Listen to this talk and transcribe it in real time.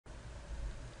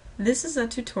This is a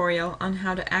tutorial on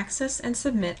how to access and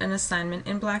submit an assignment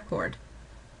in Blackboard.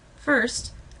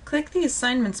 First, click the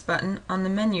Assignments button on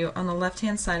the menu on the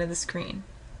left-hand side of the screen.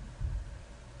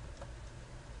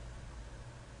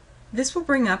 This will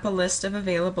bring up a list of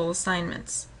available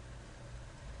assignments.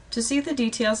 To see the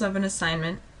details of an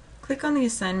assignment, click on the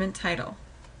assignment title.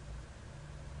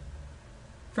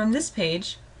 From this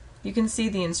page, you can see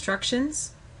the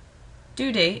instructions,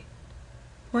 due date,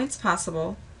 points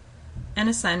possible, and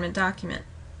assignment document.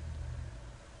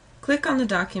 Click on the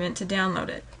document to download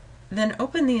it. Then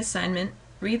open the assignment,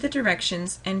 read the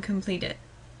directions, and complete it.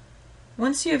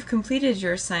 Once you have completed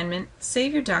your assignment,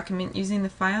 save your document using the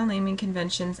file naming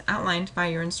conventions outlined by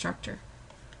your instructor.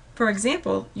 For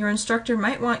example, your instructor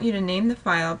might want you to name the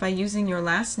file by using your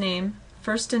last name,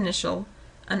 first initial,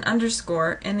 an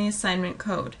underscore, and the assignment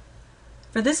code.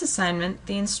 For this assignment,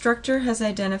 the instructor has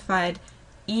identified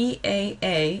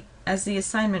EAA as the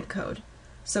assignment code,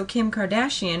 so Kim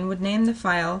Kardashian would name the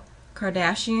file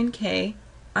KardashianK_EAA.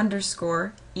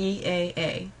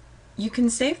 You can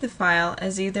save the file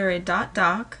as either a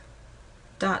 .doc,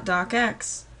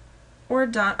 .docx, or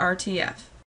 .rtf.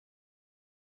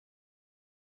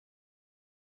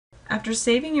 After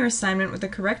saving your assignment with the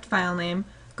correct file name,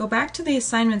 go back to the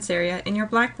Assignments area in your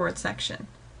Blackboard section.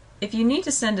 If you need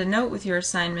to send a note with your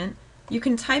assignment, you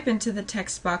can type into the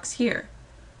text box here,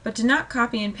 but do not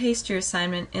copy and paste your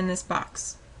assignment in this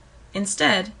box.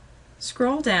 Instead,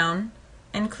 scroll down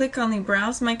and click on the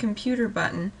Browse My Computer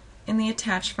button in the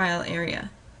Attach File area.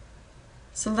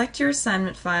 Select your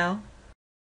assignment file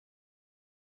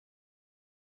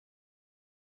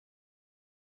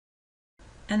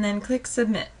and then click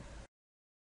Submit.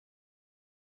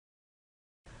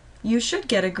 You should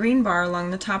get a green bar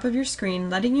along the top of your screen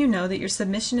letting you know that your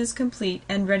submission is complete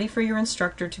and ready for your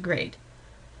instructor to grade.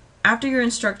 After your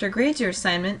instructor grades your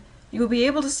assignment, you will be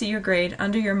able to see your grade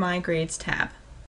under your My Grades tab.